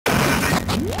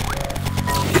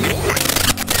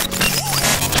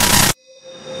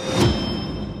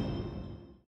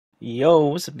Yo,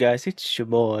 what's up, guys? It's your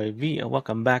boy V, and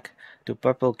welcome back to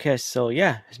Purple Kiss. So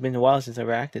yeah, it's been a while since I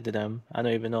reacted to them. I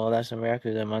don't even know the last time I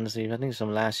reacted to them. Honestly, I think it's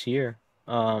from last year,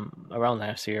 around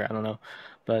last year. I don't know,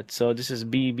 but so this is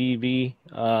BBB,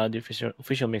 the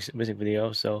official music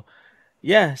video. So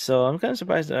yeah, so I'm kind of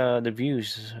surprised the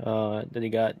views that he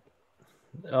got.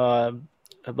 Uh,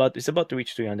 about it's about to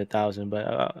reach 300,000,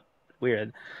 but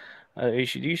weird. You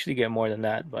should usually get more than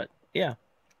that, but yeah.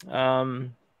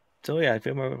 Um, so yeah, if you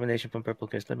have more recommendation from Purple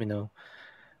Kiss, let me know.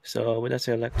 So with that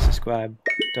said, like, subscribe,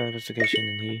 turn on notification,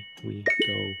 and here we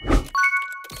go.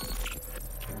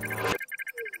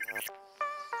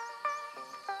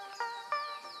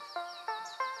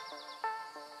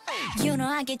 You know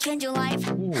I can change your life.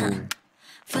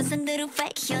 분산대로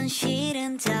fake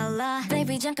현실은 달라.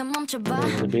 Baby 잠깐 멈춰봐.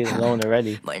 The beat alone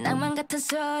already. 뭘 낭만 같은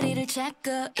소리를 찾고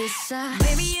있어.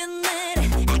 Baby you need it.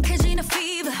 약해진 a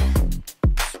fever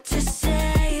to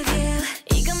save you.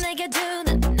 이건 내게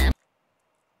주는.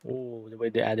 Oh, the way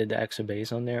they added the extra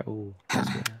bass on there. Oh, that's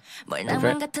good. 뭘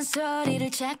낭만 같은 소리를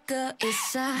찾고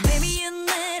있어. Baby you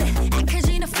need it.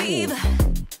 약해진 a fever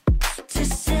to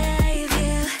save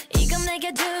you. 이건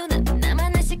내게 주는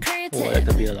나만의 secret. Oh, I like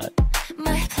the beat a lot.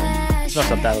 It's not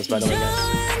subtitles, by the way, guys.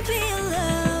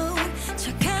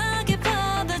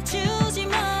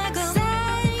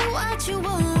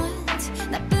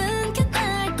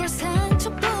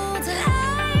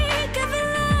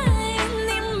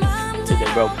 They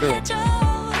broke through.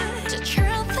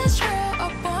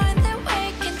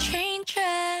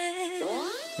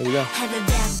 Here we go. Have a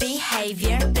bad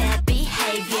behavior, bad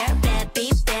behavior, bad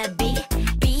behavior,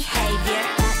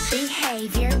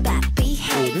 bad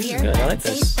behavior. Oh, this is good. I like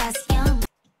this.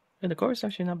 And the chorus is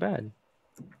actually not bad.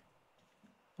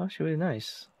 Actually really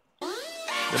nice.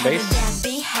 The bass. Bad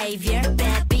behavior,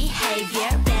 bad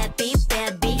behavior, bad behavior,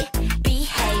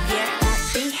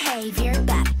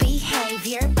 bad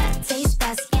behavior, bad taste,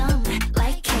 bad yum,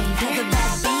 like behavior.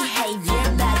 Bad behavior,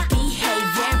 bad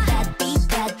behavior, bad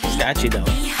bad It's catchy though.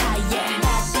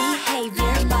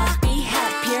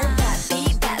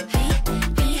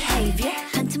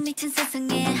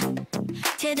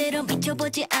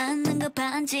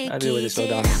 I do really slow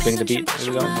down, bring the beat.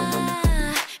 Here we go.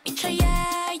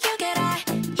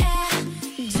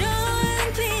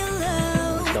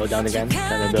 Slow down again,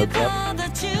 kind of build up.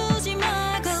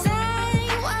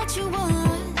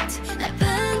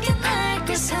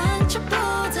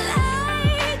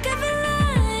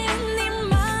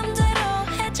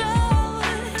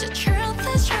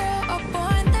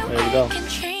 There we go.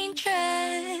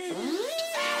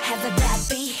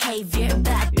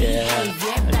 Yeah,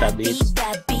 like that beat.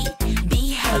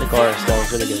 And the chorus though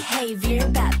is really good.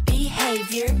 Bad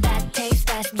behavior, bad taste,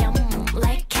 bad yum,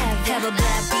 like have a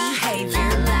bad behavior,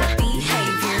 bad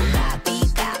behavior, bad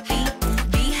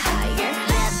behavior,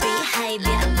 bad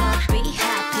behavior, not be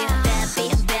happy,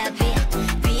 bad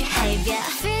behavior.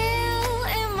 Feel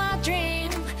in my dream,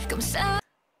 come so.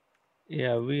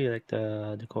 Yeah, I really like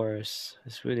the chorus.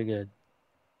 It's really good.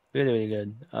 Really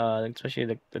good. Especially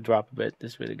like the drop a bit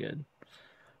is really good.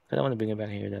 I don't want to bring it back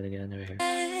here, that again, over here.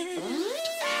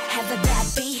 Have a bad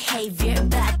behavior,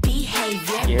 bad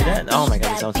behavior. You hear that? Oh my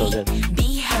god, it sounds so good.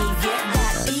 Behavior,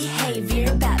 bad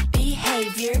behavior, bad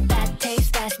behavior, bad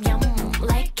taste, bad yum,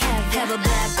 like have a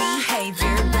bad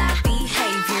behavior, bad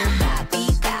behavior, bad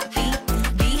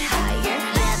behavior,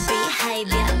 bad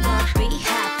behavior, not be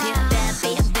happy, bad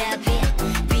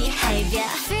behavior.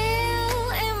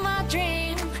 Feel in my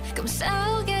dream,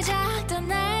 꿈속에 작던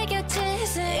날 곁에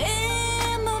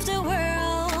aim of the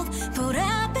world,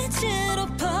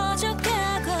 보랏빛으로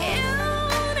퍼져가고 you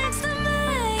next to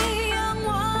me,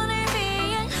 영원을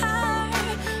위한 heart,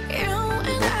 you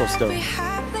and I be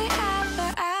happy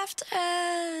ever after.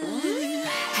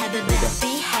 Have a bad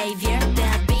behavior,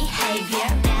 bad behavior,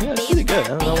 bad Yeah, it's really good. I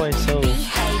don't know why it's so.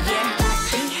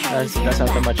 That's not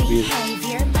that much views.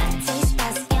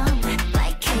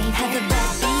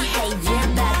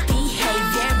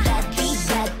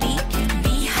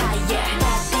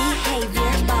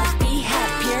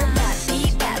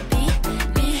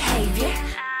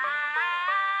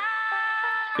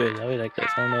 Good. I really like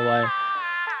this. I don't know why.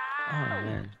 Oh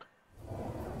man.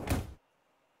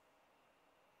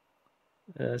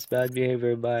 That's Bad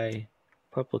Behavior by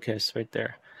Purple Kiss right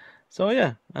there. So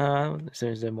yeah,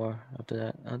 is there more after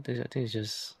that? I think it's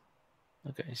just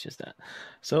okay. It's just that.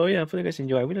 So yeah, hopefully you guys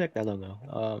enjoy. I really like that logo.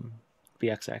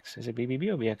 BXX. Is it BBB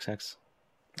or BXX?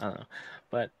 I don't know.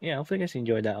 But yeah, hopefully you guys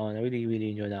enjoyed that one. I really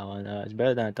enjoyed that one. It's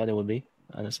better than I thought it would be,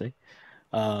 honestly.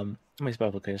 I miss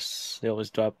Purple Kiss. They always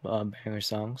drop banger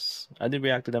songs. I did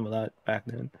react to them a lot back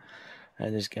then. I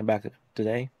just came back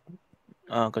today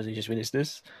because they just released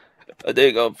this. Oh, there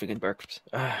you go, freaking burps.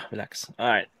 Relax. All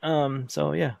right.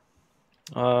 So yeah.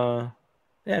 Yeah.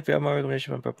 If you have more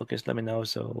recommendation from Purple Kiss, let me know.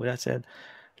 So with that said,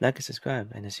 like and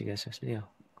subscribe, and I'll see you guys next video.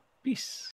 Peace.